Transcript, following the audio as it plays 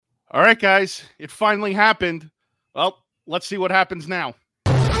All right, guys, it finally happened. Well, let's see what happens now.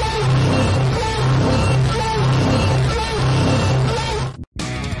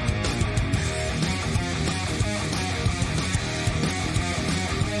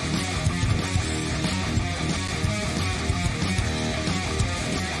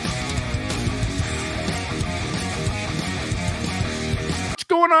 What's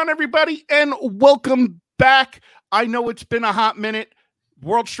going on, everybody, and welcome back. I know it's been a hot minute.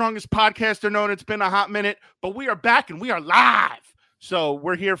 World's Strongest Podcaster known it's been a hot minute, but we are back and we are live. So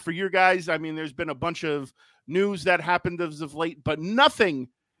we're here for you guys. I mean, there's been a bunch of news that happened as of late, but nothing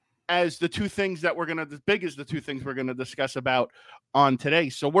as the two things that we're going to, as big as the two things we're going to discuss about on today.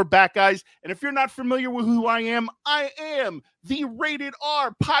 So we're back, guys. And if you're not familiar with who I am the Rated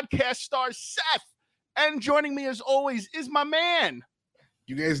R podcast star, Seth. And joining me as always is my man.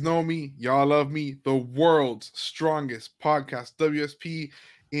 You guys know me. Y'all love me. The world's strongest podcast, WSP,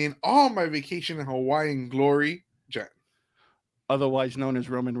 in all my vacation in Hawaiian glory, Jen. Otherwise known as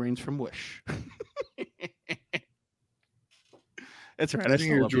Roman Reigns from Wish. That's right. I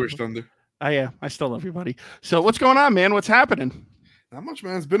still love Jewish you. Thunder. I still love you, buddy. So what's going on, man? What's happening? Not much,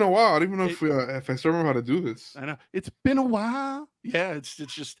 man. It's been a while. I don't even know if I still remember how to do this. I know. It's been a while. Yeah, it's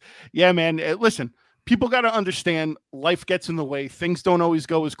just, yeah, man. Listen. People got to understand life gets in the way. Things don't always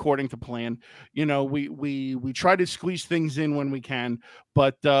go as according to plan. You know, we try to squeeze things in when we can,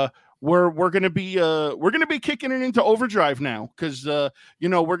 but we're going to be kicking it into overdrive now because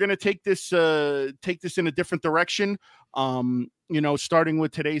we're going to take this in a different direction. Starting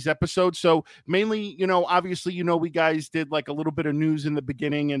with today's episode. So mainly, obviously, we guys did like a little bit of news in the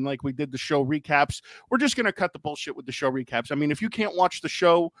beginning and like we did the show recaps. We're just going to cut the bullshit with the show recaps. I mean, if you can't watch the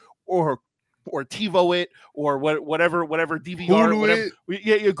show or TiVo it or whatever DVR, Hulu whatever.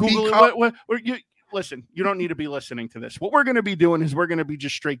 It. Google it. Listen, you don't need to be listening to this. What we're going to be doing is we're going to be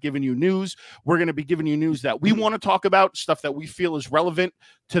just straight giving you news. We're going to be giving you news that we want to talk about, stuff that we feel is relevant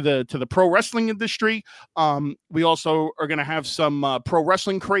to the pro wrestling industry. We also are going to have some pro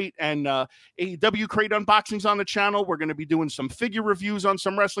wrestling crate and AEW crate unboxings on the channel. We're going to be doing some figure reviews on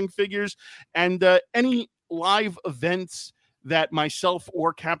some wrestling figures and any live events that myself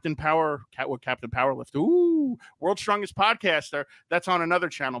or Captain Powerlift, World's Strongest Podcaster, that's on another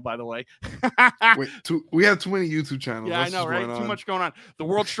channel, by the way. Wait, we have too many YouTube channels. Yeah, That's I know, right? Too much going on. The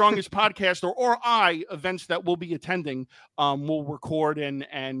World's Strongest Podcaster or events that we'll be attending, we'll record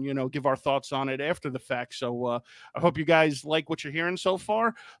and give our thoughts on it after the fact. So I hope you guys like what you're hearing so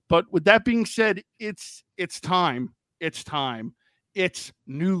far. But with that being said, it's time. It's time. It's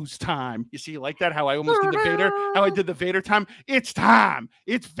news time. You see, like that? How I almost did the Vader? How I did the Vader time? It's time.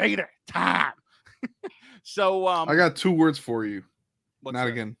 It's Vader time. So I got 2 words for you. Not that?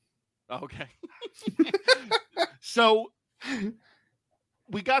 Again. Okay. So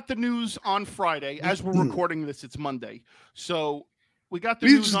we got the news on Friday. As we're recording this, it's Monday. So we got the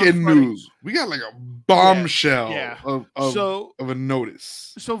news. Just getting news. We got like a bombshell of a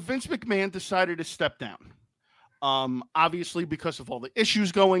notice. So Vince McMahon decided to step down. Obviously because of all the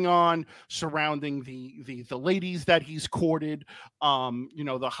issues going on surrounding the ladies that he's courted,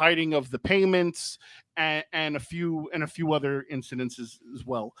 the hiding of the payments and a few other incidences as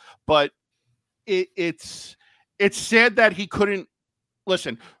well. But it's sad that he couldn't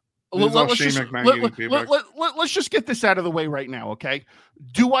listen. Let's just get this out of the way right now, okay?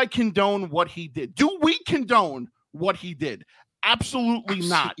 Do I condone what he did? Do we condone what he did? Absolutely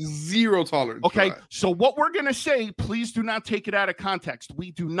not. Zero tolerance. Okay, so what we're going to say, please do not take it out of context.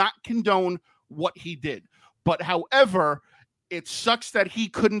 We do not condone what he did. But however, it sucks that he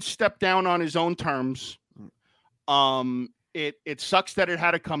couldn't step down on his own terms. It sucks that it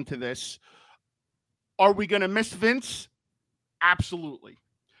had to come to this. Are we going to miss Vince? Absolutely.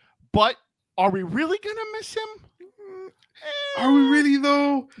 But are we really going to miss him? Are we really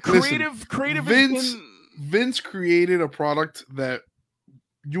though? Creative Vince created a product that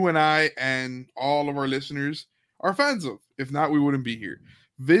you and I and all of our listeners are fans of. If not, we wouldn't be here.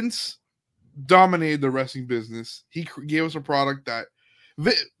 Vince dominated the wrestling business. He gave us a product that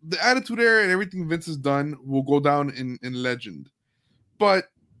the Attitude Era and everything Vince has done will go down in legend. But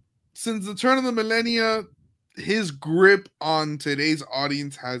since the turn of the millennia, his grip on today's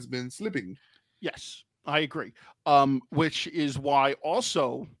audience has been slipping. Yes, I agree. Which is why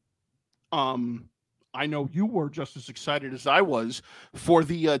also I know you were just as excited as I was for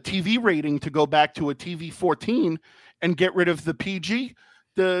the TV rating to go back to a TV 14 and get rid of the PG,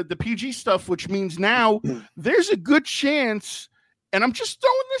 the PG stuff, which means now there's a good chance, and I'm just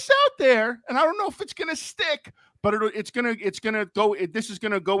throwing this out there, and I don't know if it's going to stick, but it's going to go. This is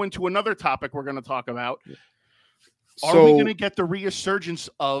going to go into another topic we're going to talk about. Are we So going to get the resurgence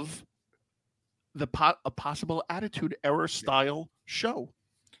of a possible Attitude Era style show?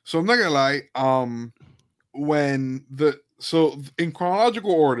 so I'm not gonna lie. In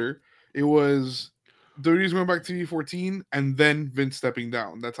chronological order, it was WWE's going back to 2014 and then Vince stepping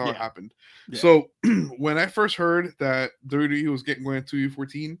down. That's how it Yeah. happened. Yeah. So when I first heard that WWE was going to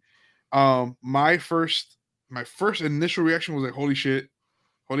 2014, my first initial reaction was like, holy shit,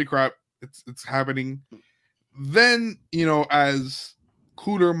 holy crap, it's happening. Then, as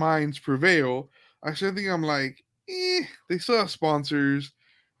cooler minds prevail, I started thinking, I'm like, they still have sponsors,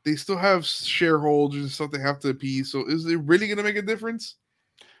 they still have shareholders and stuff they have to appease. So is it really going to make a difference?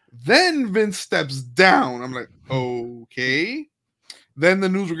 Then Vince steps down. I'm like, okay. Then the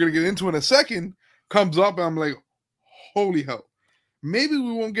news we're going to get into in a second comes up, and I'm like, holy hell. Maybe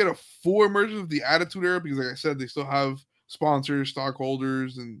we won't get a full emergence of the Attitude Era because, like I said, they still have sponsors,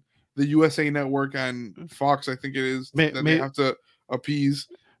 stockholders, and the USA Network and Fox, I think it is, that they have to appease.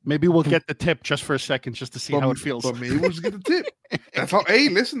 Maybe we'll get the tip just for a second, just to see how it feels. But maybe we'll just get the tip. That's how. Hey,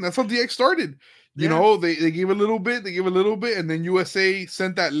 listen, that's how DX started. You know, they gave a little bit, and then USA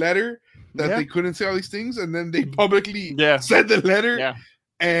sent that letter that they couldn't say all these things, and then they publicly said the letter,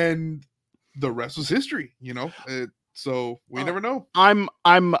 and the rest was history. So we never know. I'm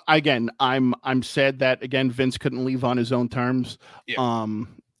sad that again Vince couldn't leave on his own terms. Yeah.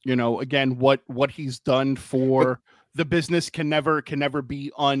 Again, what he's done for the business can never be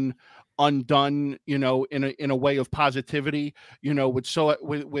undone, in a way of positivity,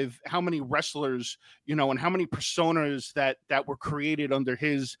 with how many wrestlers, and how many personas that were created under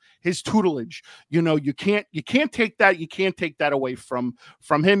his tutelage. You can't take that away from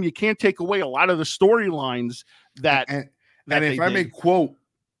him. You can't take away a lot of the storylines that and if I may quote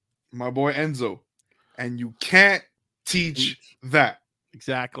my boy Enzo, and you can't teach that.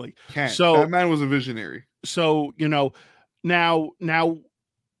 Exactly. Can't. So that man was a visionary. So, now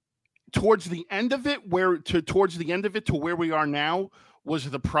towards the end of it, to where we are now, was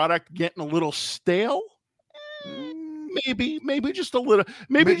the product getting a little stale? Maybe just a little.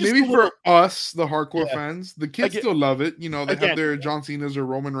 Maybe for us, the hardcore fans, the kids still love it. They have their John Cena's or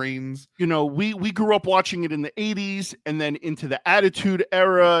Roman Reigns. We grew up watching it in the 80s and then into the Attitude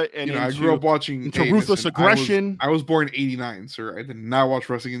Era, and I grew up watching into Ruthless Aggression. I was born in '89, sir. I did not watch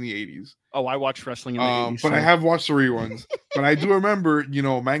wrestling in the '80s. Oh, I watched wrestling in the 80s. But I have watched the reruns. But I do remember,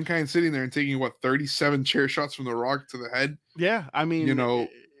 Mankind sitting there and taking 37 chair shots from The Rock to the head. Yeah, I mean,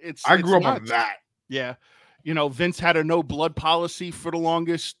 I grew up on that. Yeah. Vince had a no blood policy for the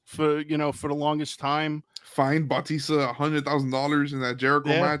longest time. Fined Batista $100,000 in that Jericho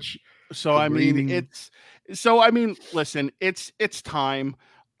match. So listen, it's time.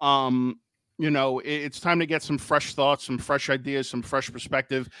 It's time to get some fresh thoughts, some fresh ideas, some fresh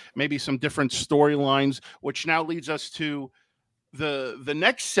perspective, maybe some different storylines, which now leads us to the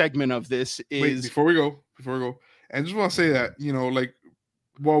next segment of this is. Wait, before we go, I just want to say that,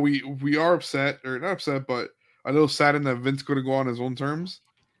 while we are upset, or not upset, but a little saddened that Vince couldn't go on his own terms.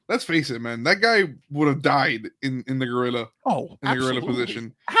 Let's face it, man. That guy would have died in the gorilla. Oh, in the gorilla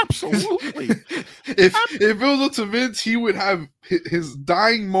position. Absolutely. if it was up to Vince, he would have his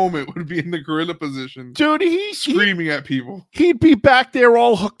dying moment would be in the gorilla position, dude. He's screaming at people. He'd be back there,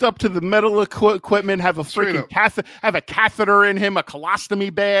 all hooked up to the metal equipment, have a freaking catheter in him, a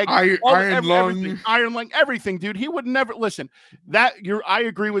colostomy bag, iron lung, everything, dude. He would never listen. I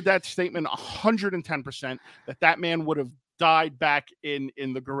agree with that statement 110%. That man would have died back in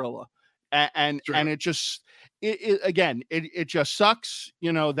the gorilla, and it just it just sucks,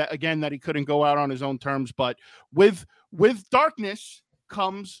 that he couldn't go out on his own terms. But with darkness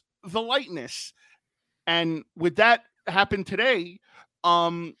comes the lightness, and with that happened today,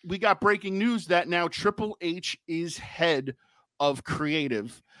 we got breaking news that now Triple H is head of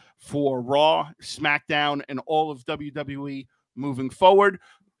creative for Raw, SmackDown, and all of WWE moving forward.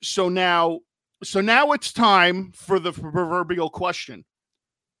 So now it's time for the proverbial question.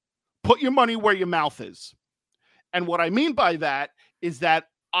 Put your money where your mouth is. And what I mean by that is that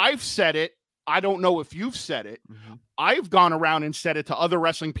I've said it. I don't know if you've said it. Mm-hmm. I've gone around and said it to other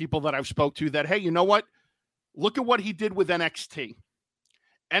wrestling people that I've spoke to that, hey, you know what? Look at what he did with NXT.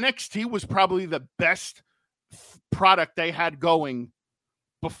 NXT was probably the best product they had going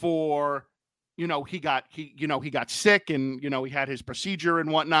before he got sick, and he had his procedure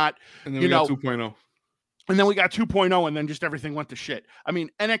and whatnot. And then we got 2.0. And then we got 2.0, and then just everything went to shit. I mean,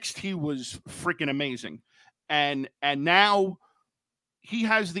 NXT was freaking amazing. And now he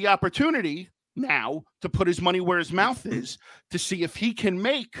has the opportunity now to put his money where his mouth is to see if he can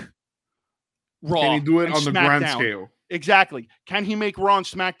make Raw. Can he do it on the grand scale? Exactly. Can he make Raw and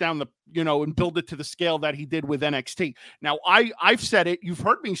SmackDown and build it to the scale that he did with NXT? Now, I've said it. You've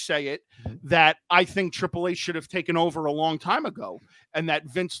heard me say it that I think Triple H should have taken over a long time ago, and that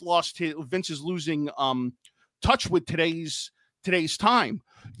Vince is losing touch with today's time.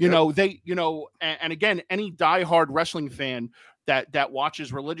 And again, any diehard wrestling fan that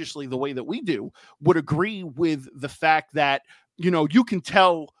watches religiously the way that we do would agree with the fact that you can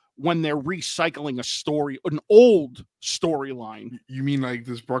tell when they're recycling an old storyline. You mean like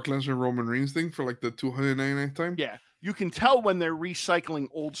this Brock Lesnar Roman Reigns thing for like the 299th time? Yeah. You can tell when they're recycling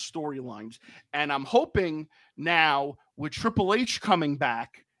old storylines. And I'm hoping now with Triple H coming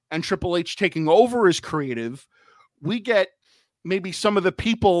back and Triple H taking over as creative, we get maybe some of the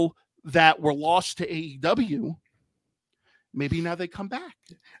people that were lost to AEW. Maybe now they come back.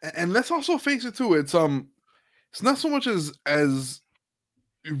 And let's also face it too. It's not so much as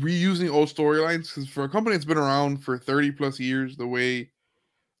reusing old storylines, because for a company that's been around for 30 plus years, the way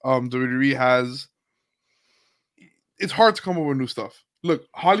WWE has, it's hard to come up with new stuff. Look,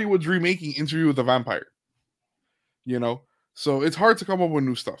 Hollywood's remaking Interview with the Vampire. So it's hard to come up with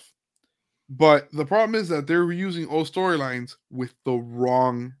new stuff. But the problem is that they're reusing old storylines with the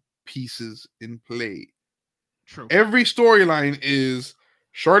wrong pieces in play. True. Every storyline is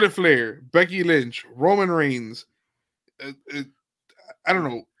Charlotte Flair, Becky Lynch, Roman Reigns. I don't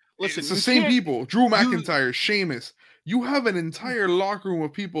know. Listen, it's the same people. Drew McIntyre, Sheamus. You have an entire locker room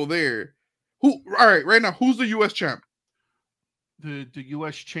of people there. All right, right now, who's the U.S. champ? The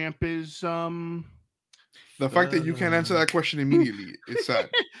U.S. champ is the fact that you can't answer that question immediately is sad.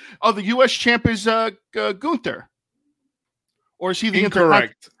 Oh, the U.S. champ is Gunther, or is he the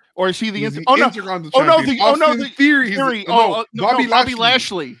incorrect? Or is he the Intercontinental champion? The Theory. Bobby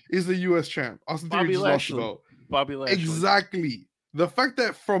Lashley is the U.S. champ. Austin Theory just lost the belt. Bobby Lashley. Exactly. The fact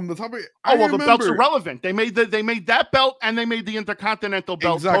that from the top of the belt's irrelevant. They made that belt and they made the Intercontinental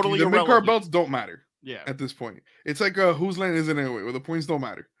belt totally the irrelevant. The mid-card belts don't matter. Yeah. At this point, it's like whose line is it anyway? Where the points don't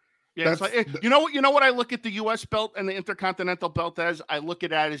matter. Yeah. It's like, you know what I look at the U.S. belt and the Intercontinental belt as? I look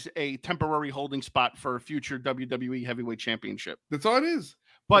at it as a temporary holding spot for a future WWE Heavyweight Championship. That's all it is.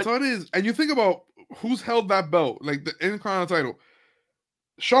 That's all it is. And you think about who's held that belt, like the Intercontinental title.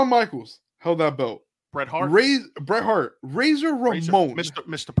 Shawn Michaels held that belt. Bret Hart, Razor Ramon,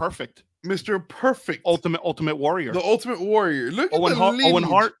 Mr. Perfect, Mr. Perfect, Ultimate Warrior, the Ultimate Warrior. Look at Owen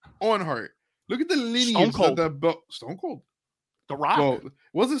Hart. Look at the lineage of that belt. Stone Cold, The Rock. Well,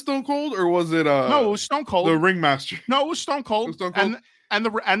 was it Stone Cold or was it? No, it was Stone Cold, the Ringmaster. No, it was Stone Cold, and the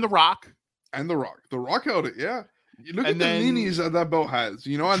Rock, and the Rock. The Rock held it. Yeah. Look at the lineage that belt has.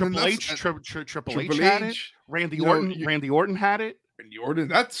 Triple H had it. Randy Orton had it. Orton,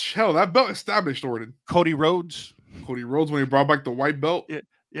 that belt established Orton. Cody Rhodes when he brought back the white belt.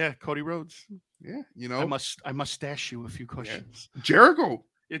 Yeah, Cody Rhodes. Yeah, I must stash you a few questions. Yeah.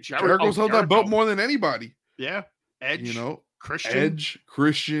 Jericho's held that belt more than anybody. Yeah, Edge.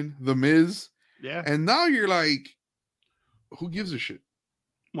 Christian, The Miz. Yeah, and now you're like, who gives a shit?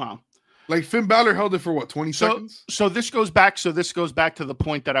 Wow. Like Finn Balor held it for what, 20 seconds? So this goes back to the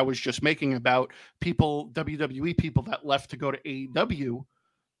point that I was just making about WWE people that left to go to AEW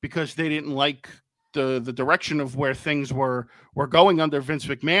because they didn't like the direction of where things were going under Vince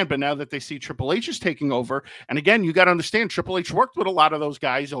McMahon. But now that they see Triple H is taking over, and again, you got to understand Triple H worked with a lot of those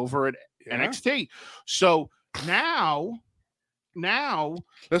guys over at NXT. So now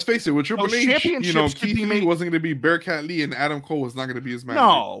let's face it, with Triple H, Keith Lee wasn't going to be Bearcat Lee and Adam Cole was not going to be his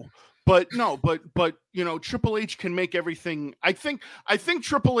manager. But Triple H can make everything. I think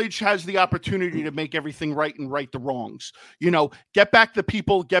Triple H has the opportunity to make everything right and right the wrongs. Get back the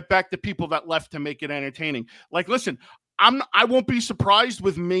people that left to make it entertaining. Like, listen, I won't be surprised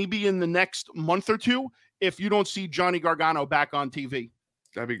with maybe in the next month or two if you don't see Johnny Gargano back on TV.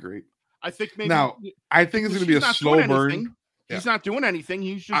 That'd be great. I think maybe now. I think it's going to be a slow burn. He's not doing anything.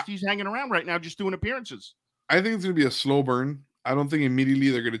 He's hanging around right now, just doing appearances. I think it's going to be a slow burn. I don't think immediately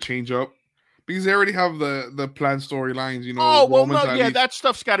they're going to change up because they already have the planned storylines. That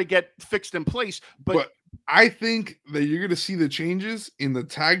stuff's got to get fixed in place. But I think that you're going to see the changes in the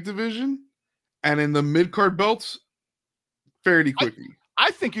tag division and in the mid-card belts fairly quickly.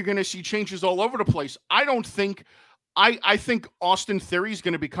 I think you're going to see changes all over the place. I think Austin Theory is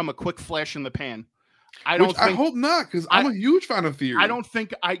going to become a quick flash in the pan. I hope not, because I'm a huge fan of Theory. I don't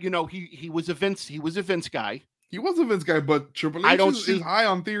think he was a Vince guy. He was a Vince guy, but Triple H is high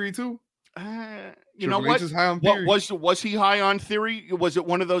on Theory too. You know what? Is high on Theory. Was he high on Theory? Was it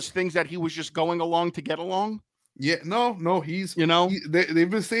one of those things that he was just going along to get along? Yeah, no, he's they've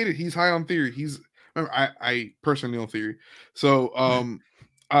been stated he's high on Theory. I personally on Theory, so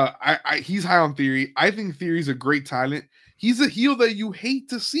He's high on Theory. I think Theory's a great talent. He's a heel that you hate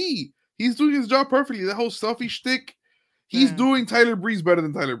to see. He's doing his job perfectly. That whole stuffy shtick. He's doing Tyler Breeze better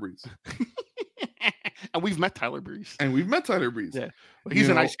than Tyler Breeze. And we've met Tyler Breeze. Yeah. But he's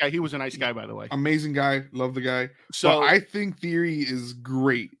a nice guy. He was a nice guy, by the way. Amazing guy. Love the guy. So but I think Theory is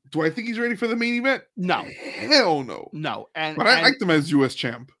great. Do I think he's ready for the main event? No. Hell no. No. But I liked him as US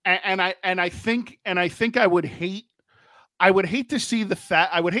champ. And I think I would hate to see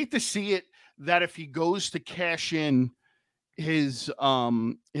it that if he goes to cash in his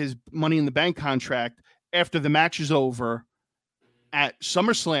Money in the Bank contract after the match is over at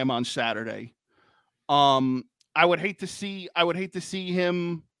SummerSlam on Saturday, I would hate to see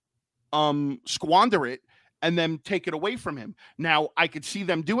him squander it and then take it away from him. Now, I could see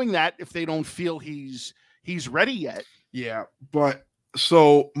them doing that if they don't feel he's ready yet. Yeah, but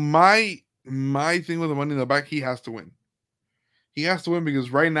so my thing with the Money in the Bank, he has to win. He has to win because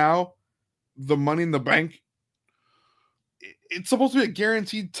right now, the Money in the Bank, it's supposed to be a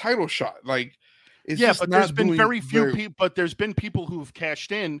guaranteed title shot. Like, but there's been very few people. But there's been people who've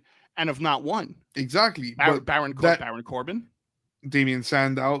cashed in and have not won. Exactly. Baron Corbin, Damian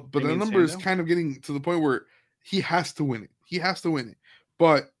Sandow. But the number is kind of getting to the point where he has to win it.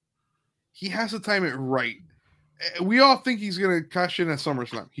 But he has to time it right. We all think he's going to cash in at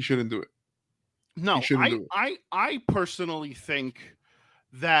SummerSlam. He shouldn't do it. No, I personally think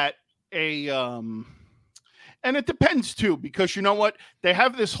that and it depends too, because you know what? They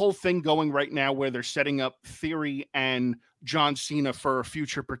have this whole thing going right now where they're setting up Theory and John Cena for a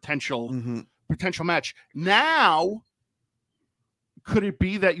future potential match. Now, could it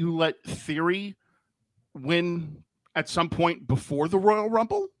be that you let Theory win at some point before the Royal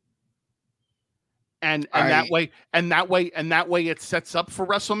Rumble? And that way it sets up for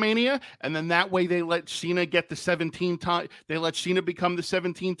WrestleMania, and then that way they let Cena get the 17 time. They let Cena become the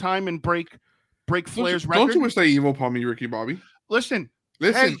 17th time and break Flair's record. Don't you wish that evil upon me, Ricky Bobby? Listen.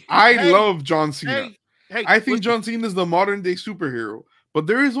 I love John Cena. I think listen. John Cena is the modern day superhero, but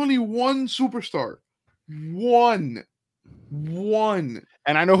there is only one superstar, one.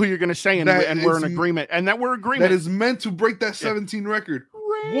 And I know who you're going to say, and we're in agreement, that is meant to break that 17 record.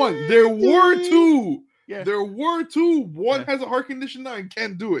 One. There were two. Yeah. There were two. One has a heart condition now and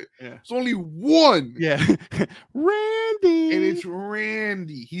can't do it. Yeah. It's only one. Yeah. Randy. And it's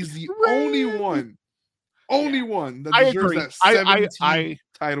Randy. He's the only one. Only one that deserves that 17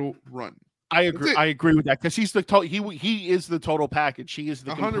 title run. I agree. I agree with that because he's the he is the total package. He is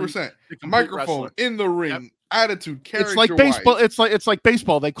the 100% microphone wrestler. In the ring, attitude, character. It's like baseball. It's like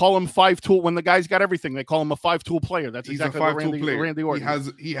baseball. They call him 5-tool when the guy's got everything. They call him a 5-tool player. That's exactly what Randy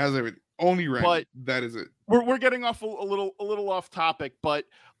Orton. He has everything. Only Randy. But that is it. We're getting off a little off topic, but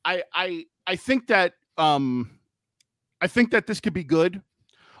I think that this could be good.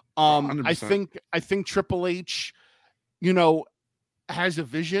 100%. I think Triple H, has a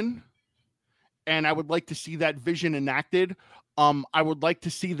vision. And I would like to see that vision enacted. I would like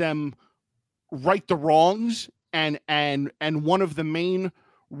to see them right the wrongs, and one of the main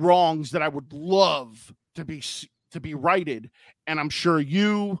wrongs that I would love to be righted, and I'm sure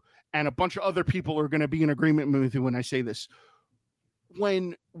you and a bunch of other people are going to be in agreement with you when I say this.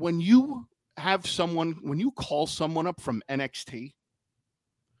 When you call someone up from NXT,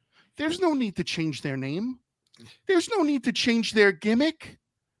 there's no need to change their name. There's no need to change their gimmick.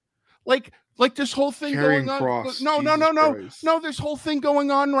 Like this whole thing Carrying going on. Cross, No. This whole thing going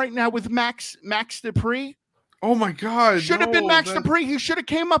on right now with Max Dupree. Oh my God! Should have been Max Dupree. He should have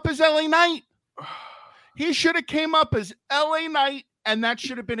came up as LA Knight. He should have came up as LA Knight, and that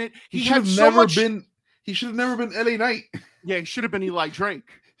should have been it. He should have never been LA Knight. Yeah, he should have been Eli Drake.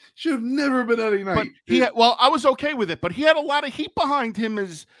 Should have never been LA Knight. But I was okay with it, but he had a lot of heat behind him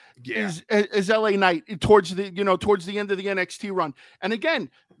as LA Knight towards the end of the NXT run. And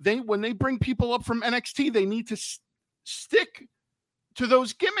again, when they bring people up from NXT, they need to stick to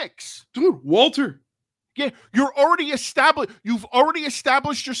those gimmicks. Dude, Walter. Yeah, you've already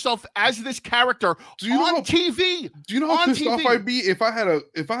established yourself as this character on TV. Do you know how pissed off I'd be if I had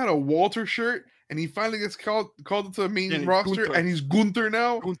a Walter shirt and he finally gets called into the main roster Gunther. And he's Gunther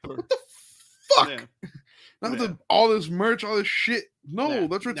now? Gunther. What the fuck? Yeah. All this merch, all this shit. No,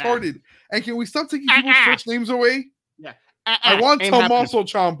 that's retarded. And can we stop taking people's first names away? Yeah. I want Tommaso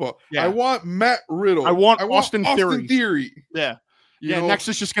Ciampa. Yeah. I want Matt Riddle. I want Austin Theory. Yeah. Next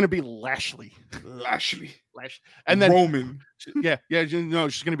is just going to be Lashley. And then Roman. Yeah.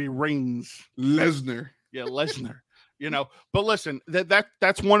 It's going to be Reigns. Lesnar. Yeah, Lesnar. But listen,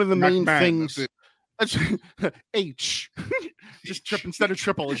 that's one of the main things. That's H. Just instead of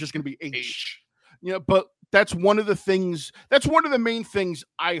triple, it's just going to be H. You know, but that's one of the things. That's one of the main things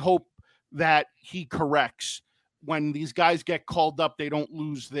I hope that he corrects. When these guys get called up, they don't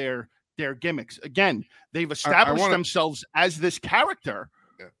lose their gimmicks. Again, they've established themselves as this character,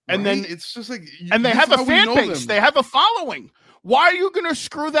 and then it's just like, and they have a fan base. They have a following. Why are you going to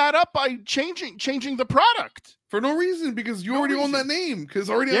screw that up by changing the product for no reason? Because you already own that name. Because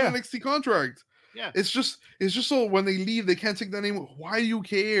already have an NXT contract. Yeah, it's just so when they leave, they can't take that name. Why do you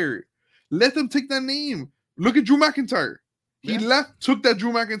care? Let them take that name. Look at Drew McIntyre. He left, took that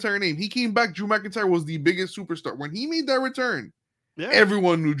Drew McIntyre name. He came back. Drew McIntyre was the biggest superstar. When he made that return,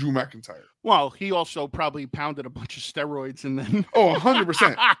 everyone knew Drew McIntyre. Well, he also probably pounded a bunch of steroids and then...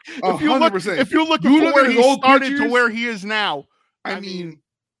 100%. 100%. If you look at where he started pictures, to where he is now. I mean,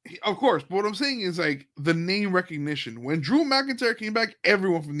 of course. But what I'm saying is like the name recognition. When Drew McIntyre came back,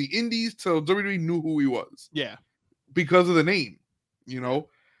 everyone from the Indies till WWE knew who he was. Yeah. Because of the name, you know?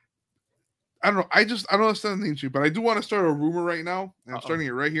 I don't know. I don't understand the name, but I do want to start a rumor right now. And I'm starting it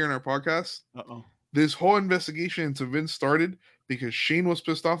right here in our podcast. This whole investigation into Vince started because Shane was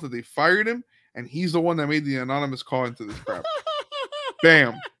pissed off that they fired him, and he's the one that made the anonymous call into this crap.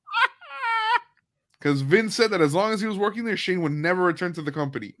 Bam. Because Vince said that as long as he was working there, Shane would never return to the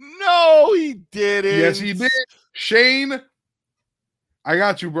company. No, he didn't. Yes, he did. Shane, I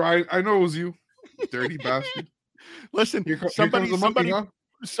got you, bro. I know it was you, dirty bastard. Listen,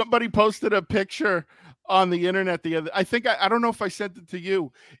 somebody posted a picture on the internet the other. I don't know if I sent it to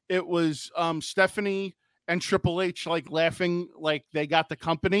you. It was Stephanie and Triple H like laughing like they got the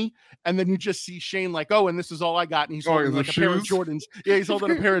company, and then you just see Shane like, oh, and this is all I got, and he's holding like a pair of Jordans. Yeah, he's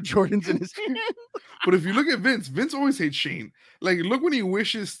holding a pair of Jordans in his hand. But if you look at Vince always hates Shane. Like, look when he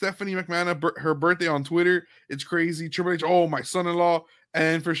wishes Stephanie McMahon her birthday on Twitter. It's crazy. Triple H, oh, my son-in-law,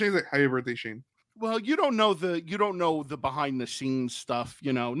 and for Shane's like, happy birthday, Shane. Well, you don't know the behind the scenes stuff.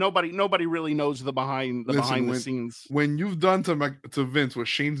 You know, nobody really knows the behind the scenes. When you've done to Vince what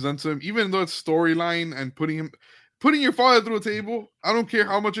Shane's done to him, even though it's storyline and putting your father through a table, I don't care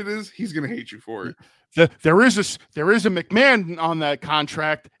how much it is, he's gonna hate you for it. There is a McMahon on that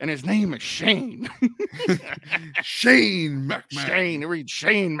contract, and his name is Shane. Shane McMahon. Read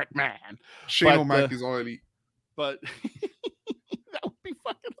Shane McMahon. Shane O'Mac is all elite. But that would be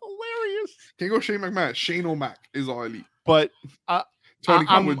fucking hilarious. Can't go Shane McMahon. Shane O'Mac is all elite. But Tony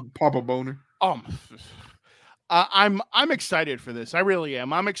Khan would pop a boner. I'm excited for this. I really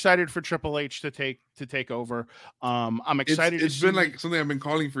am. I'm excited for Triple H to take over. I'm excited. It's been like something I've been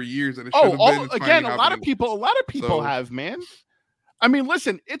calling for years. And a lot of people have, man. I mean,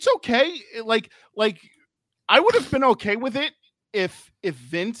 listen, it's okay. Like I would have been okay with it if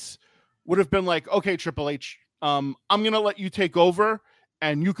Vince would have been like, okay, Triple H, I'm gonna let you take over,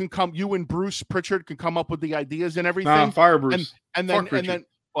 and you and Bruce Pritchard can come up with the ideas and everything. Nah, fire Bruce. And then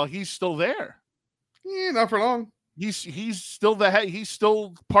well, he's still there. Yeah, not for long. He's still the head. He's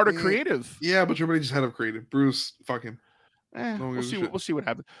still part of creative. Yeah, but Triple H is head of creative. Bruce, fuck him. We'll see what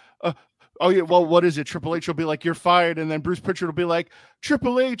happens. Well, what is it? Triple H will be like, you're fired, and then Bruce Pritchard will be like,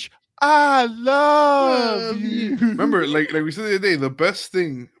 Triple H, I love you. Remember, like we said the other day, the best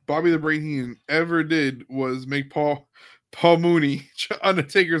thing Bobby the Brain Heenan ever did was make Paul Mooney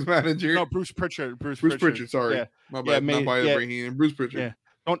Undertaker's manager. No, Bruce Pritchard. Bruce Pritchard. Sorry, yeah. My bad. Not Bobby the Brain Heenan. Bruce Pritchard. Yeah.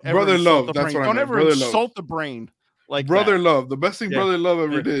 Don't ever Brother Love. That's what I meant. Don't ever insult the brain like Brother that. Love. The best thing Brother Love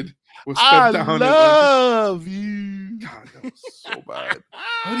ever did was step down. I love you. God, that was so bad.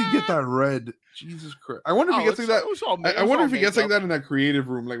 How did he get that red? Jesus Christ! I wonder if he gets like that. I wonder if he gets like that in that creative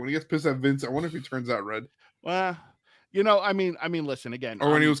room. Like when he gets pissed at Vince, I wonder if he turns that red. Well, you know, I mean, listen again.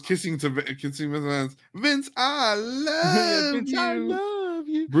 Or when he was kissing Vince, Vince, I love Vince, you. I love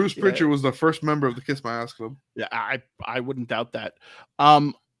you. Bruce Pritchard was the first member of the Kiss My Ass Club. Yeah, I wouldn't doubt that.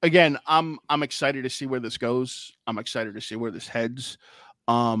 Again, I'm excited to see where this goes. I'm excited to see where this heads.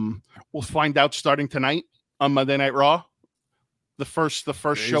 We'll find out starting tonight on Monday Night Raw. The first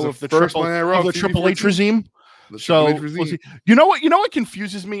show of the Triple H regime. We'll see. You know what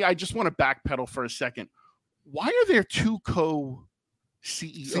confuses me? I just want to backpedal for a second. Why are there two co-CEOs?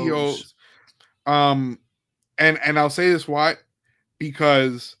 And I'll say this why,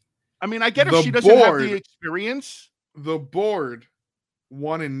 because I mean, I get if she doesn't have the experience. The board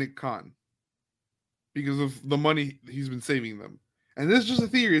wanted Nick Khan because of the money he's been saving them. And this is just a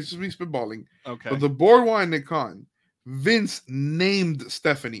theory. It's just me spitballing. Okay. But the board wanted Nick Khan. Vince named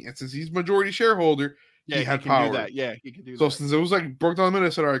Stephanie. And since he's majority shareholder, he had power. Do that. Yeah, he can do that. So since it was like broke down the minute, I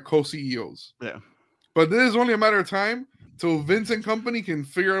said, all right, co-CEOs. Yeah. But this is only a matter of time till Vince and company can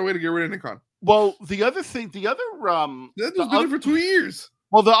figure out a way to get rid of Nick Khan. Well, the other thing, that's been it for 2 years.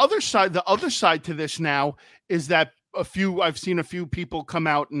 Well, the other side to this now is that I've seen a few people come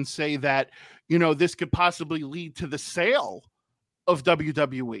out and say that, this could possibly lead to the sale of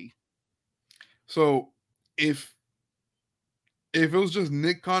WWE. So if it was just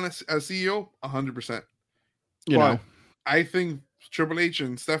Nick Khan as CEO, 100%. But I think Triple H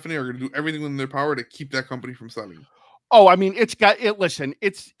and Stephanie are going to do everything in their power to keep that company from selling. Oh, I mean, listen,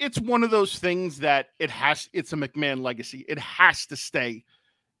 it's one of those things that it's a McMahon legacy. It has to stay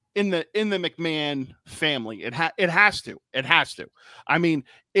in the McMahon family. It has to. I mean,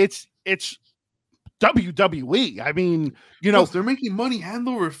 it's WWE. I mean, Plus, they're making money hand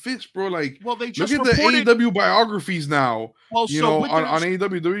over fist, bro. Like, well, they just look at the AEW biographies now. Well, on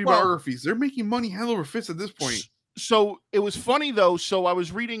AEW biographies, they're making money hand over fist at this point. So it was funny though. So I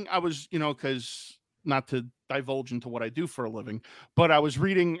was, because not to divulge into what I do for a living, but I was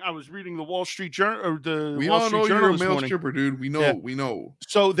reading the Wall Street Journal, or the we Wall all Street know Journal you're a male stripper, dude. We know.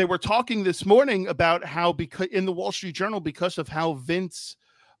 So they were talking this morning about how, because in the Wall Street Journal, because of how Vince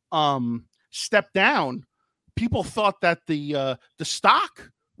stepped down, people thought that the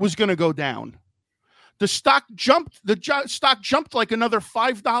stock was going to go down. The stock jumped. Stock jumped like another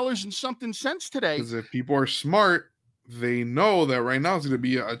 $5 and something cents today. Because if people are smart, they know that right now it's going to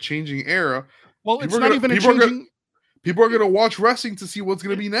be a changing era. Well, it's not even a changing. People are going to watch wrestling to see what's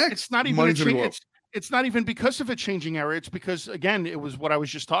going to be next. It's not even it's not even because of a changing era. It's because, again, it was what I was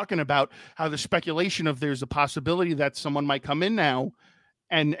just talking about, how the speculation of there's a possibility that someone might come in now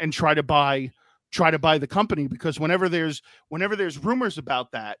and try to buy the company, because whenever there's rumors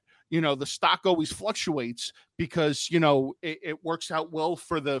about that, the stock always fluctuates, because it works out well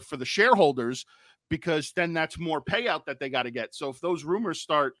for the shareholders, because then that's more payout that they got to get. So if those rumors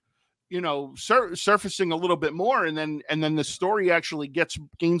start surfacing a little bit more, and then the story actually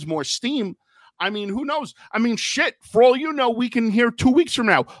gains more steam, I mean, who knows? I mean, shit, for all you know, we can hear 2 weeks from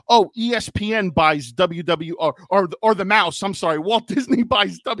now, oh, ESPN buys WWE, or the mouse, I'm sorry, Walt Disney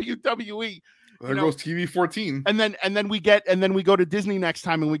buys WWE. There goes TV 14. And then we go to Disney next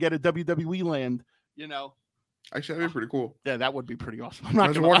time and we get a WWE land, Actually, that'd be pretty cool. Yeah, that would be pretty awesome.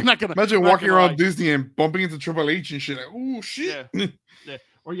 Imagine walking around Disney and bumping into Triple H and shit. Like, oh shit. Yeah.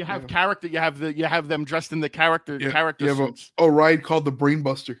 Or you have character. You have them dressed in the character. Yeah. Character. You have a ride called the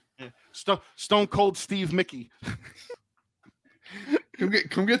Brainbuster. Yeah. Stone Cold Steve Mickey.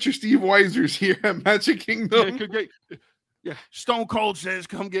 come get your Steve Weisers here at Magic Kingdom. Yeah, Stone Cold says,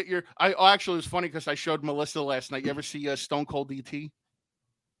 "Come get your." Actually, it was funny because I showed Melissa last night. You ever see Stone Cold ET?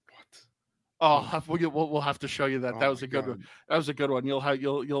 Oh, we'll have to show you that. That was a good one. That was a good one.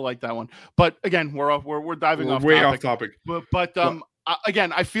 You'll like that one. But again, we're diving off topic. But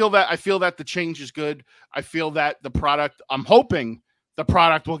again, I feel that the change is good. I feel that the product. I'm hoping the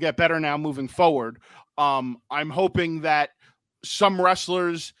product will get better now moving forward. I'm hoping that some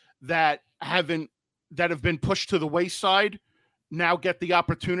wrestlers that have been pushed to the wayside now get the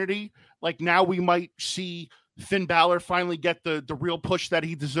opportunity. Like now we might see Finn Balor finally get the real push that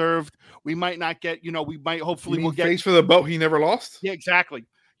he deserved. We might not get, we might hopefully we'll get face for the belt he never lost. Yeah, exactly.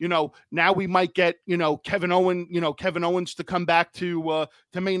 Now we might get, Kevin Owens to come back to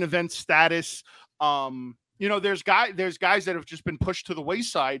main event status. There's guys that have just been pushed to the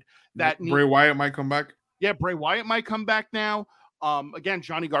wayside that Bray Wyatt might come back. Yeah, Bray Wyatt might come back now. Again,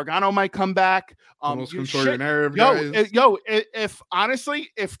 Johnny Gargano might come back. If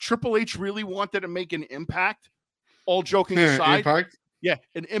Triple H really wanted to make an impact, all joking aside,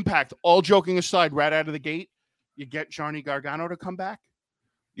 an impact, all joking aside, right out of the gate, you get Johnny Gargano to come back,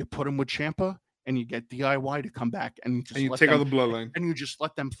 you put him with Ciampa, and you get DIY to come back, and you take out the bloodline, and you just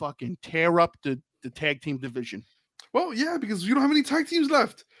let them fucking tear up the tag team division. Well, yeah, because you don't have any tag teams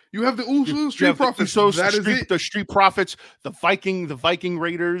left. You have the Usos, Street Profits. The Street Profits, the Viking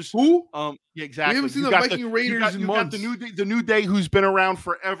Raiders. Who? Yeah, exactly. We haven't seen the Viking Raiders in months. You got the New Day, who's been around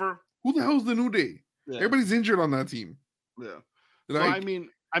forever. Who the hell's the New Day? Yeah. Everybody's injured on that team. Yeah. Like, so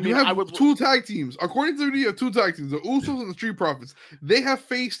you have two tag teams. According to WWE, you have two tag teams: the Usos and the Street Profits. They have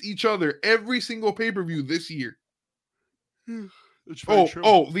faced each other every single pay-per-view this year. It's very true.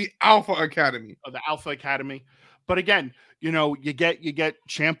 The Alpha Academy. The Alpha Academy. But again, you get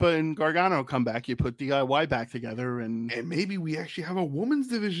Ciampa and Gargano come back. You put DIY back together, and maybe we actually have a women's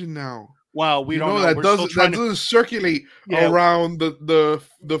division now. Well, we don't know. That doesn't circulate around the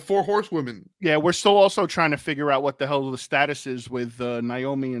four horsewomen. Yeah, we're still also trying to figure out what the hell the status is with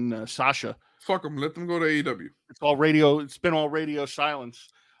Naomi and Sasha. Fuck them. Let them go to AEW. It's all radio. It's been all radio silence.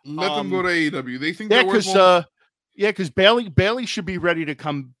 Let them go to AEW. They think because Bailey should be ready to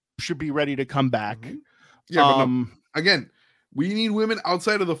come. Back. Mm-hmm. Yeah, but no. Again, we need women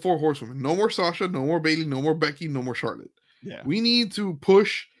outside of the four horsewomen. No more Sasha, no more Bailey, no more Becky, no more Charlotte. Yeah. We need to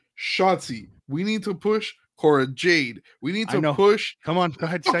push Shotzi. We need to push Cora Jade. We need to push. Come on, go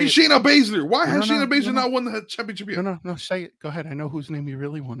ahead. Fucking Say Shayna Baszler. Why has no, Shayna Baszler not won the championship yet? No, say it. Go ahead. I know whose name you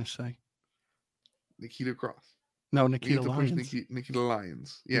really want to say. Nikita Cross. No, Nikita Lyons. Nikita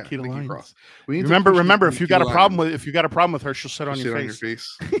Lyons. Yeah, Nikita Lyons. Cross. We need remember, if you got a problem with her, she'll sit on your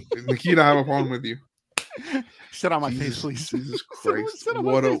face. Nikita, I have a problem with you. Sit on my face, please. Jesus Christ.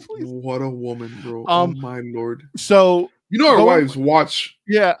 What a woman, bro. Oh my Lord. So our wives watch.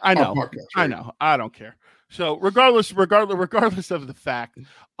 Yeah, I know. Podcast, right? I know. I don't care. So regardless of the fact,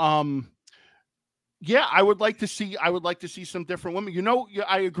 yeah, I would like to see some different women.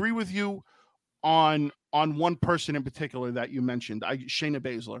 I agree with you on one person in particular that you mentioned, Shayna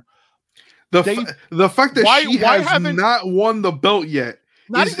Baszler. The fact that she has not won the belt yet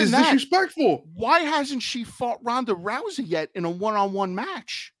is disrespectful. Why hasn't she fought Ronda Rousey yet in a one-on-one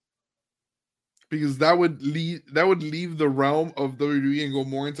match? Because that would leave the realm of WWE and go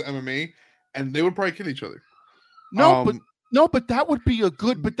more into MMA, and they would probably kill each other. But that would be a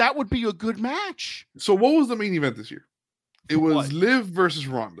good match. So what was the main event this year? It was Liv versus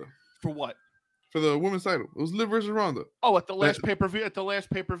Ronda. For what? For the women's title. It was Liv versus Ronda. Oh, at the last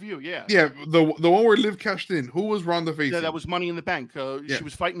pay-per-view. Yeah. Yeah, the one where Liv cashed in. Who was Ronda facing? Yeah, that was Money in the Bank. She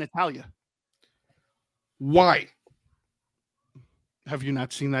was fighting Natalya. Why? Have you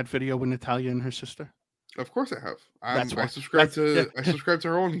not seen that video with Natalya and her sister? Of course I have. I subscribe to her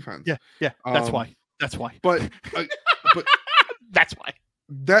OnlyFans. Yeah. That's why. But that's why.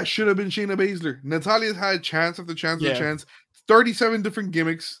 That should have been Shayna Baszler. Natalya's had chance after chance after chance. 37 different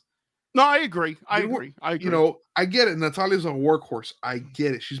gimmicks. No, I agree. I agree. I get it. Natalya's a workhorse. I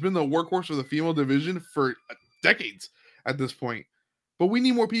get it. She's been the workhorse of the female division for decades at this point. But we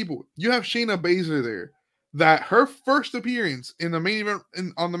need more people. You have Shayna Baszler there. That her first appearance in the main event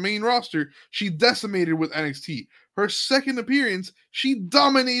on the main roster, she decimated with NXT. Her second appearance, she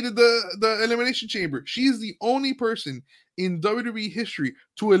dominated the Elimination Chamber. She is the only person in WWE history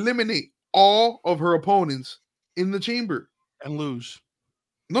to eliminate all of her opponents in the chamber. And lose.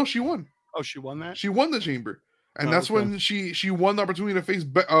 No, she won. Oh, she won that? She won the chamber. And that's when she won the opportunity to face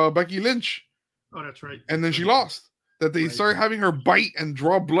Becky Lynch. Oh, that's right. And then she lost. That they started having her bite and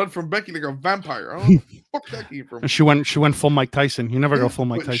draw blood from Becky like a vampire. I don't know where the fuck that came from. She went full Mike Tyson. You never go full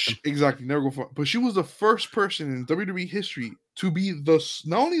Mike Tyson. Exactly, never go full. But she was the first person in WWE history to be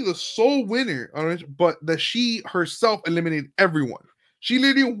not only the sole winner on it, but that she herself eliminated everyone. She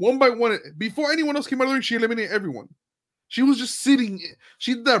literally one by one, before anyone else came out of the ring, she eliminated everyone. She was just sitting.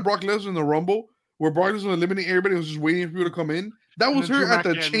 She did that Brock Lesnar in the Rumble, where Brock Lesnar eliminated everybody and was just waiting for people to come in. That was her at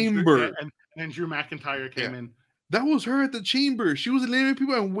the chamber. And Drew McIntyre came in. That was her at the chamber. She was eliminating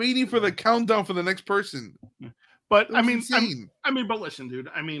people and waiting for the countdown for the next person. But but listen, dude.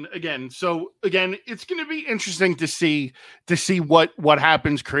 Again, it's going to be interesting to see what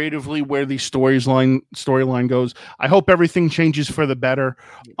happens creatively, where the storyline goes. I hope everything changes for the better.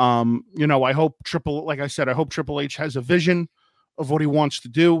 I hope Triple H has a vision of what he wants to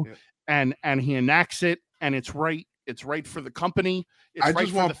do, and he enacts it, and it's right. It's right for the company. It's right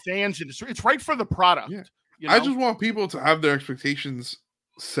for the fans. It's right for the product. Yeah. I just want people to have their expectations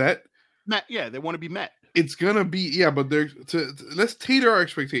set. They want to be met. It's gonna be but let's tailor our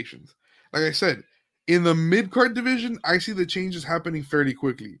expectations. Like I said, in the mid-card division, I see the changes happening fairly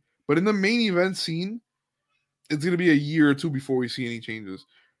quickly. But in the main event scene, it's gonna be a year or two before we see any changes,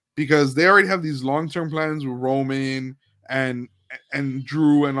 because they already have these long-term plans with Roman and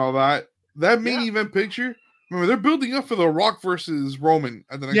Drew and all that. That main event picture. Remember, they're building up for The Rock versus Roman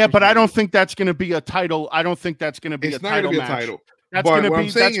at the next. But I don't think that's going to be a title. I don't think that's going to be it's a title match. Title. That's going to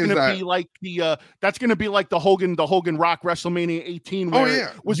be like the Hogan Rock WrestleMania 18.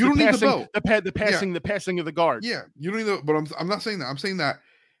 Where was you don't need the belt. The passing of the guard. Yeah, you don't need the. But I'm not saying that. I'm saying that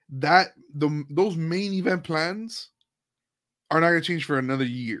those main event plans are not going to change for another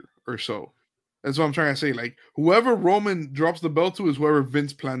year or so. That's what I'm trying to say. Like, whoever Roman drops the belt to is whoever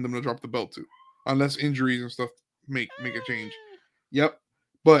Vince planned them to drop the belt to. Unless injuries and stuff make a change. Yep.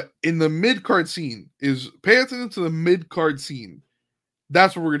 But in the mid-card scene, pay attention to the mid-card scene.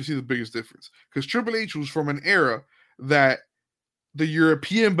 That's where we're going to see the biggest difference. Because Triple H was from an era that the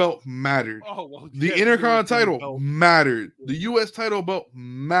European belt mattered. The Intercontinental title mattered. The U.S. title belt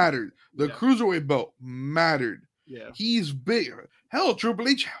mattered. The Cruiserweight belt mattered. Yeah. He's big. Hell, Triple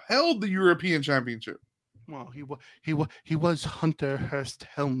H held the European Championship. Well, he was Hunter Hearst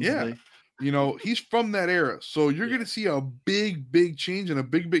Helmsley. Yeah. He's from that era. So you're going to see a big change and a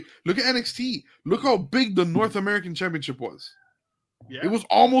big. Look at NXT. Look how big the North American Championship was. Yeah. It was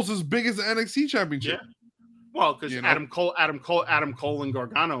almost as big as the NXT Championship. Yeah. Well, because Adam Cole and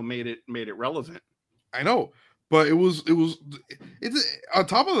Gargano made it relevant. I know. But it's on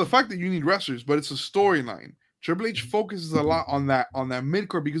top of the fact that you need wrestlers, but it's a storyline. Triple H focuses a lot on that mid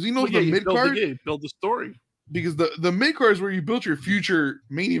card because he knows Well, yeah, the mid card. build the story. Because the mid card is where you build your future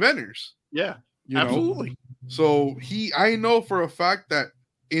main eventers. Yeah, absolutely. Know? So I know for a fact that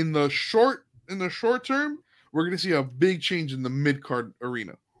in the short term, we're gonna see a big change in the mid card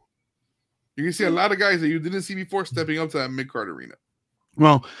arena. You're gonna see a lot of guys that you didn't see before stepping up to that mid card arena.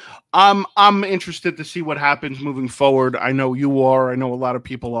 Well, I'm interested to see what happens moving forward. I know you are. I know a lot of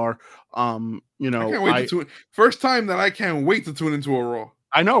people are. You know, I can't wait to tune. First time that I can't wait to tune into a Raw.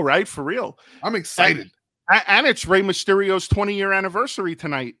 I know, right? For real. I'm excited. And it's Rey Mysterio's 20-year anniversary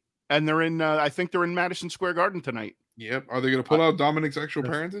ttonight, and they're in. I think they're in Madison Square Garden tonight. Yep. Are they going to pull out Dominic's actual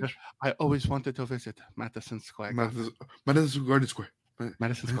parentage? I always wanted to visit Madison Square.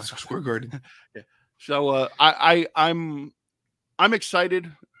 Madison Square Garden. Yeah. So I'm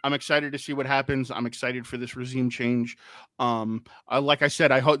excited. I'm excited to see what happens. I'm excited for this regime change. Like I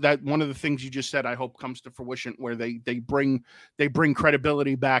said, I hope that one of the things you just said, I hope comes to fruition, where they bring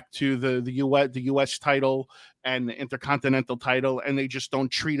credibility back to the US title and the Intercontinental title, and they just don't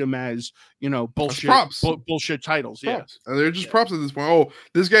treat them as, you know, bullshit titles. Props. Yeah, they're just props at this point. Oh,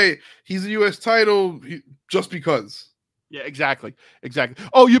 this guy, he's a US title just because. Yeah, exactly.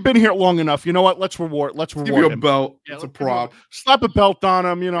 Oh, you've been here long enough. You know what? Let's reward give you a him. belt. Yeah, it's a prop. Slap a belt on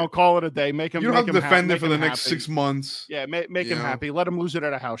him. You know, call it a day. Make him. You don't have to defend it for the next 6 months. Yeah, make him happy. Let him lose it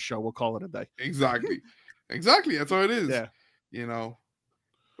at a house show. We'll call it a day. Exactly. That's how it is. Yeah. You know,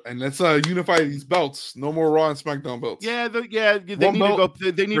 and let's unify these belts. No more Raw and SmackDown belts. Yeah, they need to go.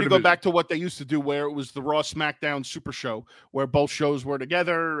 They need to go back to what they used to do, where it was the Raw SmackDown Super Show, where both shows were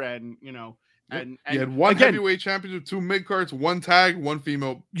together, and you know. And you had one heavyweight championship, 2 mid cards, 1 tag, 1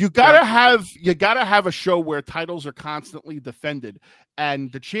 female. You gotta have a show where titles are constantly defended, and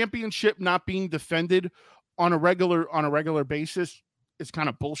the championship not being defended on a regular basis is kind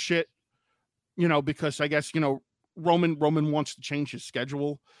of bullshit. You know, because I guess, you know, Roman wants to change his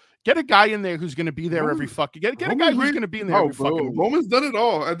schedule. Get a guy in there who's going to be there every fucking. Get a guy who's going to be in there every fucking week. Roman's done it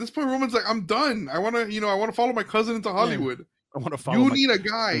all. At this point, Roman's like, I'm done. I want to follow my cousin into Hollywood. Yeah. I want to follow. You need a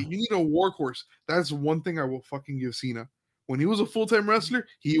guy. You need a workhorse. That's one thing I will fucking give Cena. When he was a full-time wrestler,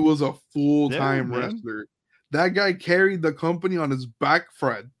 he was a full-time wrestler. That guy carried the company on his back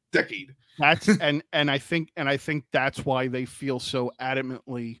for a decade. That's and I think that's why they feel so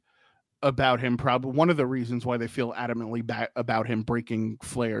adamantly about him. Probably one of the reasons why they feel adamantly about him breaking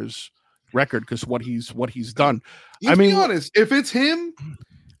Flair's record, because what he's done. Let's be honest. If it's him,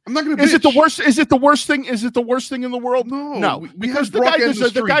 I'm not going to. Is it the worst? Is it the worst thing? Is it the worst thing in the world? No, because the guy does.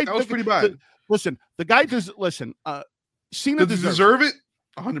 The guy that was pretty bad. The guy does. Listen, Cena deserve it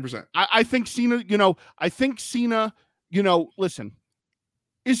 100%. I think Cena. Listen,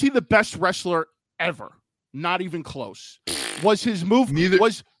 is he the best wrestler ever? Not even close. Was his move? Neither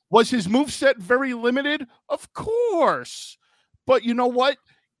was his moveset very limited? Of course, but you know what?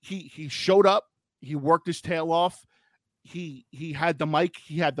 He showed up. He worked his tail off. He had the mic.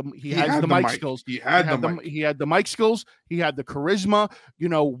 He has the mic skills. He had the mic skills. He had the charisma. You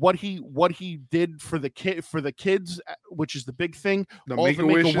know what he did for the kids, which is the big thing. All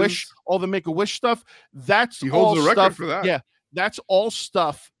the Make-A-Wish stuff. He holds the record for that. Yeah, that's all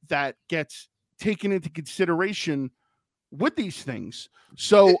stuff that gets taken into consideration with these things.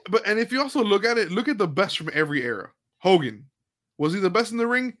 So, and if you also look at it, look at the best from every era. Hogan, was he the best in the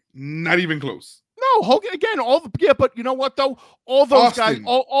ring? Not even close. No, Hogan again. But you know what though? All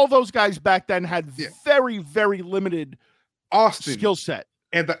those guys back then had very, very limited skill set.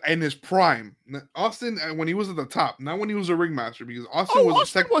 And his prime, Austin, when he was at the top, not when he was a ringmaster, because Austin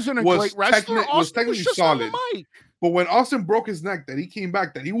wasn't a great wrestler. Was technically solid. But when Austin broke his neck, that he came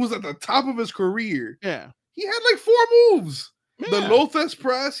back, that he was at the top of his career. Yeah, he had like 4 moves. Yeah. The Lothes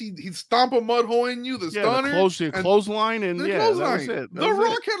press, he'd stomp a mud hole in you. The stunner, the clothesline, and that was it. The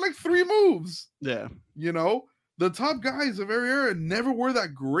Rock had like 3 moves. Yeah, you know, the top guys of every era never were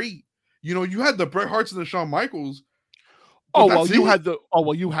that great. You know, you had the Bret Harts and the Shawn Michaels. You had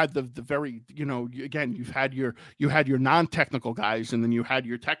the very, you know, again, you had your non-technical guys, and then you had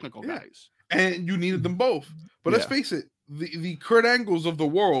your technical guys, and you needed them both. But let's face it, the Kurt Angles of the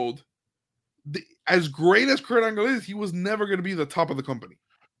world. As great as Kurt Angle is, he was never going to be the top of the company.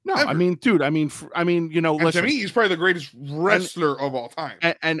 No, ever. I mean, dude. You know, listen, to me, he's probably the greatest wrestler of all time.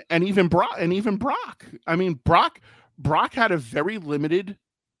 And even Brock. I mean, Brock had a very limited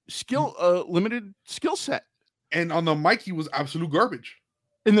skill set. And on the mic, he was absolute garbage.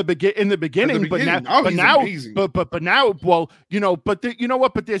 In the beginning, but now, well, you know, you know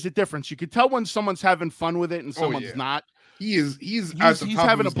what? But there's a difference. You can tell when someone's having fun with it and someone's not. He's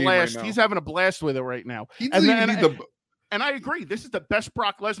having a blast. He's having a blast with it right now. And I agree. This is the best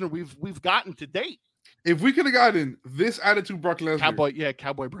Brock Lesnar we've gotten to date. If we could have gotten this attitude Brock Lesnar,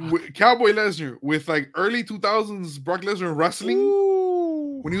 Cowboy Brock, Cowboy Lesnar with like early 2000s Brock Lesnar wrestling,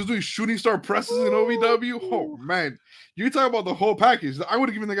 when he was doing shooting star presses in OVW, oh man, you talk about the whole package. I would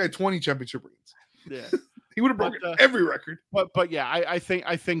have given the guy 20 championship rings. Yeah, he would have broken every record. But yeah, I think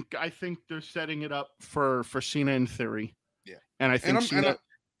they're setting it up for Cena in theory. Yeah, and I think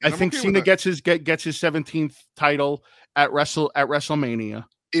Cena gets his 17th title at WrestleMania.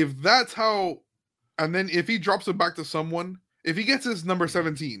 If that's how, and then if he drops it back to someone, if he gets his number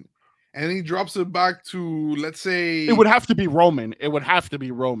 17 and he drops it back to, let's say, it would have to be Roman.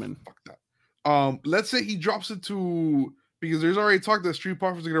 Fuck that. Let's say he drops it to, because there's already talk that Street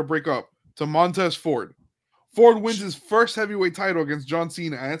Profits are gonna break up, to Montez Ford. Ford wins his first heavyweight title against John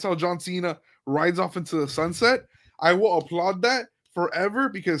Cena, and that's how John Cena rides off into the sunset. I will applaud that forever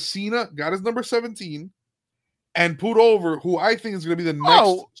because Cena got his number 17 and put over who I think is going to be the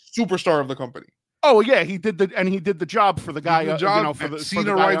next superstar of the company. Oh yeah, he did the job for the guy.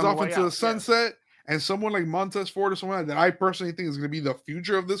 Cena rides off into the sunset, and someone like Montez Ford or someone that I personally think is going to be the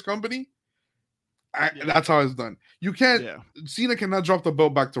future of this company. That's how it's done. You can't. Yeah. Cena cannot drop the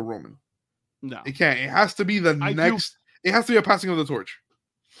belt back to Roman. No, it can't. It has to be the next. It has to be a passing of the torch.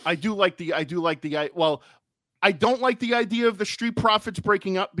 I don't like the idea of the Street Profits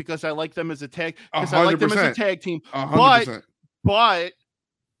breaking up because I like them as a tag. Because I like them as a tag team. 100%.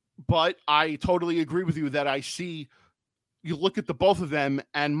 But I totally agree with you that I see. You look at the both of them,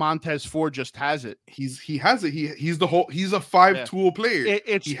 and Montez Ford just has it. He has it. He's the whole. He's a 5-tool player.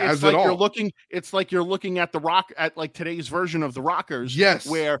 It's like you're looking. It's like you're looking at the Rock at like today's version of the Rockers. Yes,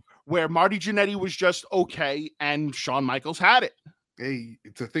 where Marty Jannetty was just okay, and Shawn Michaels had it. Hey,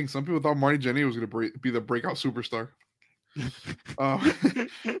 it's a thing. Some people thought Marty Jannetty was going to be the breakout superstar.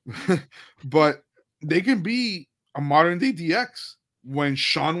 But they can be a modern day DX when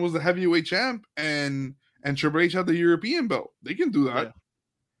Shawn was the heavyweight champ and Triple H had the European belt. They can do that. Yeah.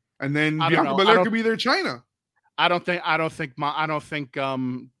 And then Bianca Belair could be their China. I don't think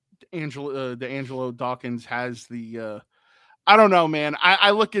D'Angelo Dawkins has the I don't know, man.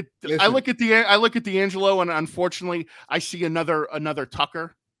 I look at D'Angelo, and unfortunately, I see another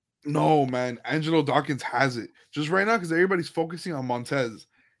Tucker. No, man, Angelo Dawkins has it just right now because everybody's focusing on Montez.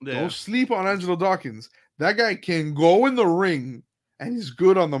 Yeah. Don't sleep on Angelo Dawkins. That guy can go in the ring, and he's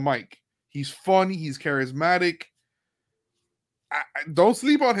good on the mic. He's funny. He's charismatic. Don't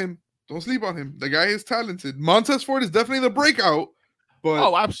sleep on him. Don't sleep on him. The guy is talented. Montez Ford is definitely the breakout.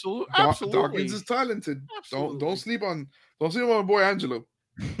 But absolutely. Dawkins is talented. Absolutely. Don't sleep on my boy Angelo.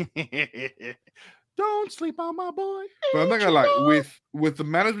 Don't sleep on my boy. But I'm not gonna lie, with the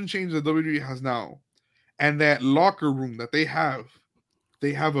management change that WWE has now, and that locker room that they have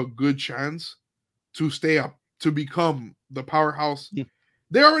a good chance to stay up, to become the powerhouse. Yeah.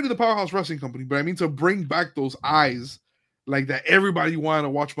 They're already the powerhouse wrestling company, but I mean to bring back those eyes like that. Everybody wanted to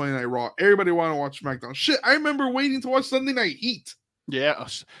watch Monday Night Raw. Everybody wanted to watch SmackDown. Shit, I remember waiting to watch Sunday Night Heat. Yeah,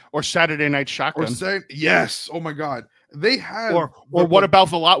 or Saturday Night Shotgun. Yes. Oh my God, they have. Or what about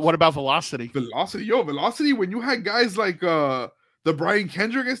Velocity? Velocity. When you had guys like the Brian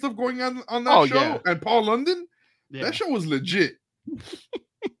Kendrick and stuff going on that show, and Paul London, that show was legit.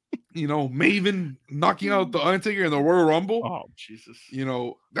 Maven knocking out the Undertaker in the Royal Rumble. Oh Jesus!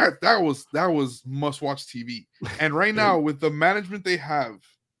 That was must watch TV. And right now with the management they have,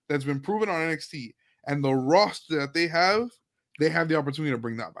 that's been proven on NXT, and the roster that they have the opportunity to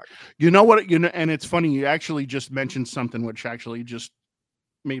bring that back. And it's funny. You actually just mentioned something which actually just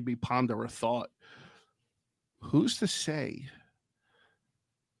made me ponder a thought. Who's to say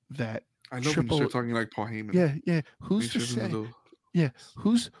that? I know when you start talking like Paul Heyman. Yeah. Who's to say? Yeah,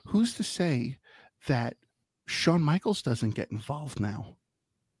 who's to say that Shawn Michaels doesn't get involved now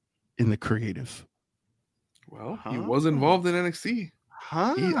in the creative? Well, he was involved in NXT.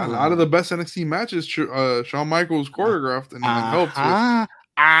 A lot of the best NXT matches, Shawn Michaels choreographed and helped with.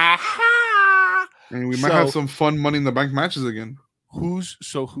 And we might have some fun Money in the Bank matches again. Who's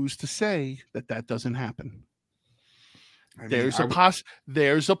to say that doesn't happen? I mean,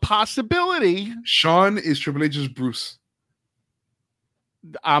 there's a possibility. Shawn is Triple H's Bruce.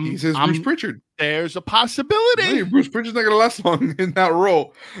 He says Bruce Pritchard. There's a possibility. No, Bruce Pritchard's not going to last long in that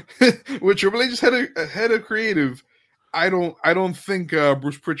role. With Triple H's head of creative, I don't think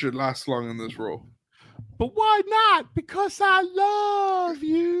Bruce Pritchard lasts long in this role. But why not? Because I love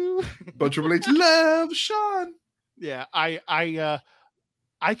you. But Triple H loves Shawn. Yeah, I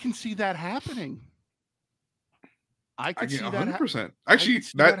can see that happening. I can see 100%. Actually,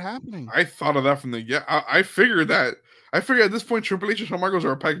 that happening. I thought of that from the I figured that. I figured at this point Triple H and Shawn Michaels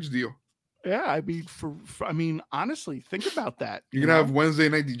are a package deal. Yeah, I mean, honestly, think about that. You're gonna have Wednesday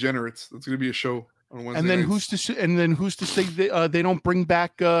Night Degenerates. That's gonna be a show. on Wednesday And then nights. who's to say they don't bring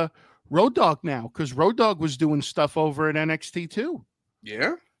back Road Dogg now? Because Road Dogg was doing stuff over at NXT too,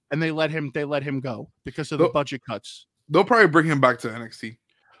 Yeah, and they let him go because of the they'll, budget cuts. they'll probably bring him back to NXT.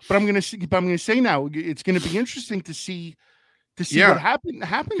 But I'm gonna say now it's gonna be interesting to see what happens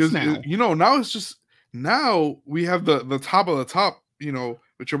because now. now it's just now we have the top of the top.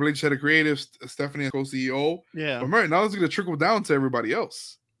 With Triple H head of creative, Stephanie as co-CEO. Yeah. But right now it's going to trickle down to everybody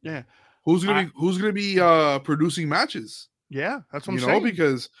else. Yeah. Who's gonna be producing matches? Yeah, that's what I'm saying.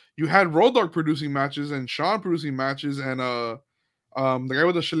 Because you had Road Dogg producing matches and Sean producing matches and the guy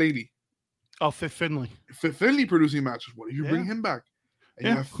with the shillelagh. Oh, Fit Finlay. Fit Finlay producing matches. What if you bring him back?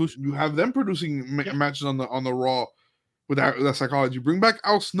 And you have them producing matches on the Raw with that psychology. Bring back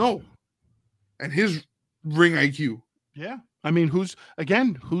Al Snow and his ring IQ. Yeah. I mean, listen,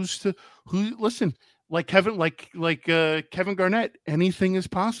 like Kevin Garnett, anything is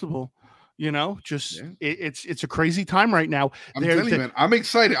possible. It's a crazy time right now. I'm telling you, man, I'm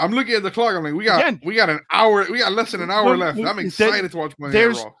excited. I'm looking at the clock. I'm like, we got an hour. We got less than an hour left. I'm excited to watch Monday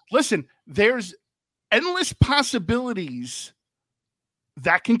Night Raw. Listen, there's endless possibilities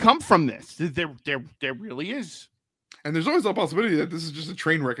that can come from this. There really is. And there's always a possibility that this is just a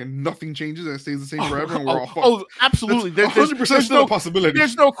train wreck and nothing changes and it stays the same forever and we're all fucked. Oh, absolutely. There's 100% still a possibility.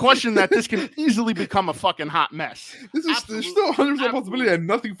 There's no question that this can easily become a fucking hot mess. There's still 100% possibility that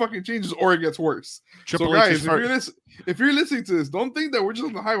nothing fucking changes or it gets worse. So guys, if you're listening to this, don't think that we're just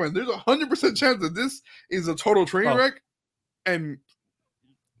on the highway. There's 100% chance that this is a total train wreck and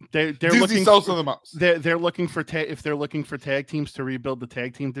they're looking for if they're looking for tag teams to rebuild the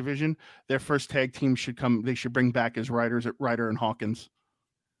tag team division, their first tag team should bring back as Ryder and Hawkins.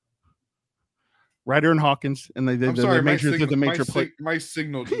 Ryder and Hawkins, and they're the major play. My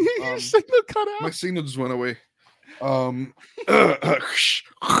signal just, signal cut out. My signal just went away. Hello,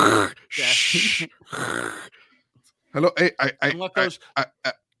 hey,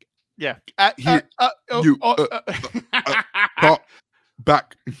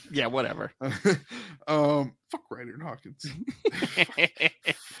 back. Yeah, whatever. Fuck Ryder and Hawkins.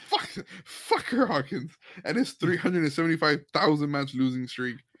 fuck her Hawkins and his 375,000 match losing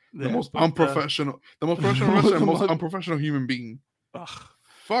streak. The most unprofessional wrestler, and most unprofessional human being. Ugh.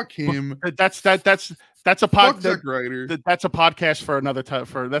 Fuck him. That's a podcast. Zack Ryder. That's a podcast for another time.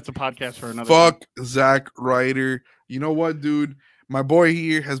 That's a podcast for another. Fuck time. Zack Ryder. You know what, dude? My boy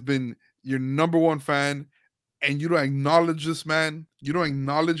here has been your number one fan. And you don't acknowledge this man. You don't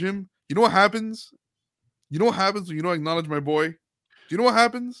acknowledge him. You know what happens? You know what happens when you don't acknowledge my boy? Do you know what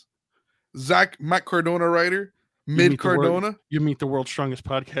happens? Matt Cardona Ryder, Mid Cardona. You meet the world's strongest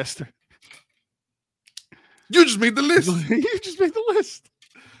podcaster. You just made the list. You just made the list.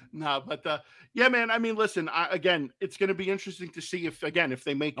 No, but yeah, man. I mean, listen. Again, it's going to be interesting to see if they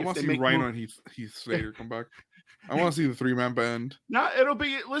make. I want to see Rhino and Heath Slater come back. I want to see the 3-man band. No, it'll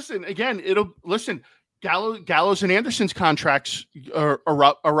be. Listen, again. Gallows and Anderson's contracts are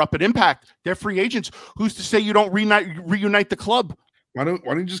up at Impact. They're free agents. Who's to say you don't reunite the club? Why don't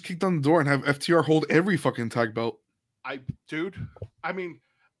you just kick down the door and have FTR hold every fucking tag belt? Honestly,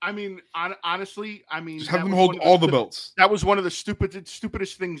 just have them hold all the belts. That was one of the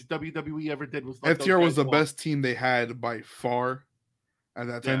stupidest things WWE ever did. Was FTR was the best team they had by far. At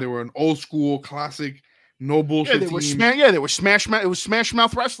that time, they were an old school classic. No bullshit. They were Smash Mouth. It was Smash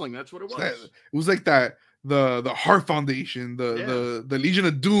Mouth Wrestling. That's what it was. It was like that. The Heart Foundation, the Legion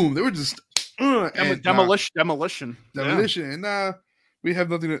of Doom. They were just demolition. And we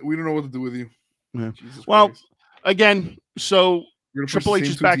have nothing. We don't know what to do with you. Yeah. Well, again, so Triple H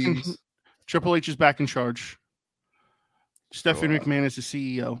is back in charge. Stephanie McMahon is the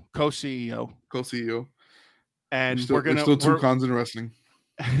CEO, co-CEO, and we're still two cons in wrestling.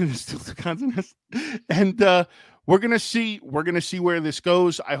 And we're gonna see where this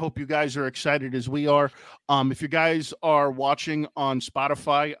goes. I hope you guys are excited as we are. If you guys are watching on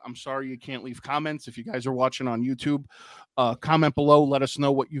Spotify, I'm sorry you can't leave comments. If you guys are watching on YouTube, comment below. Let us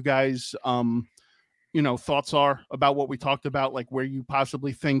know what you guys thoughts are about what we talked about, like where you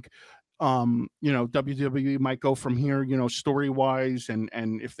possibly think WWE might go from here, story wise, and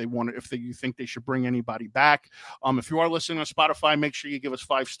if you think they should bring anybody back. If you are listening on Spotify, make sure you give us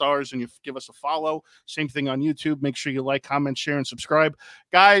 5 stars and you give us a follow. Same thing on YouTube. Make sure you like, comment, share, and subscribe.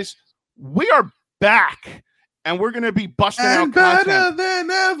 Guys, we are back and we're going to be busting out better content.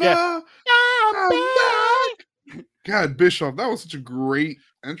 than ever. Yeah. I'm back. God, Bischoff, that was such a great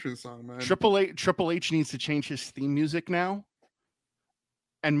entrance song, man. Triple H needs to change his theme music now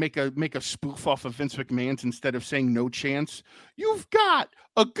and make a spoof off of Vince McMahon's. Instead of saying no chance, you've got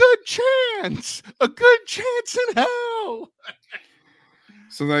a good chance in hell.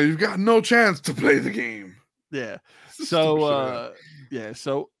 So now you've got no chance to play the game. Yeah. So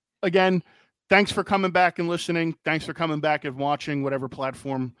so again, thanks for coming back and listening. Thanks for coming back and watching whatever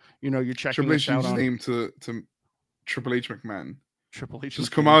platform you're checking Triple H us out changed his on. name to Triple H McMahon. Triple H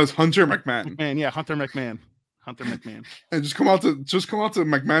just come out as Hunter McMahon. Hunter McMahon. Hunter McMahon. And just come out to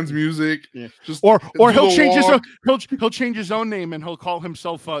McMahon's music. Yeah. Just or he'll change his own he'll change his own name and he'll call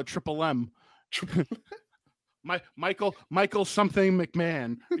himself Triple M. Michael something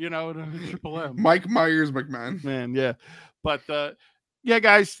McMahon, Triple M. Mike Myers McMahon. Man, yeah. But yeah,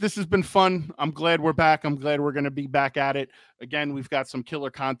 guys, this has been fun. I'm glad we're back. I'm glad we're going to be back at it. Again, we've got some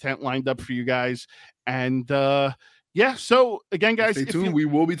killer content lined up for you guys. And yeah, so again, guys, stay tuned. We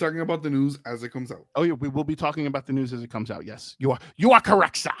will be talking about the news as it comes out. Oh, yeah, we will be talking about the news as it comes out. Yes, you are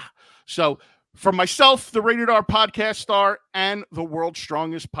correct, sir. So for myself, the Rated R podcast star and the world's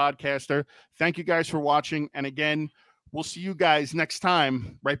strongest podcaster, thank you guys for watching. And again, we'll see you guys next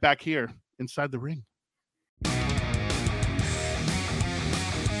time right back here inside the ring.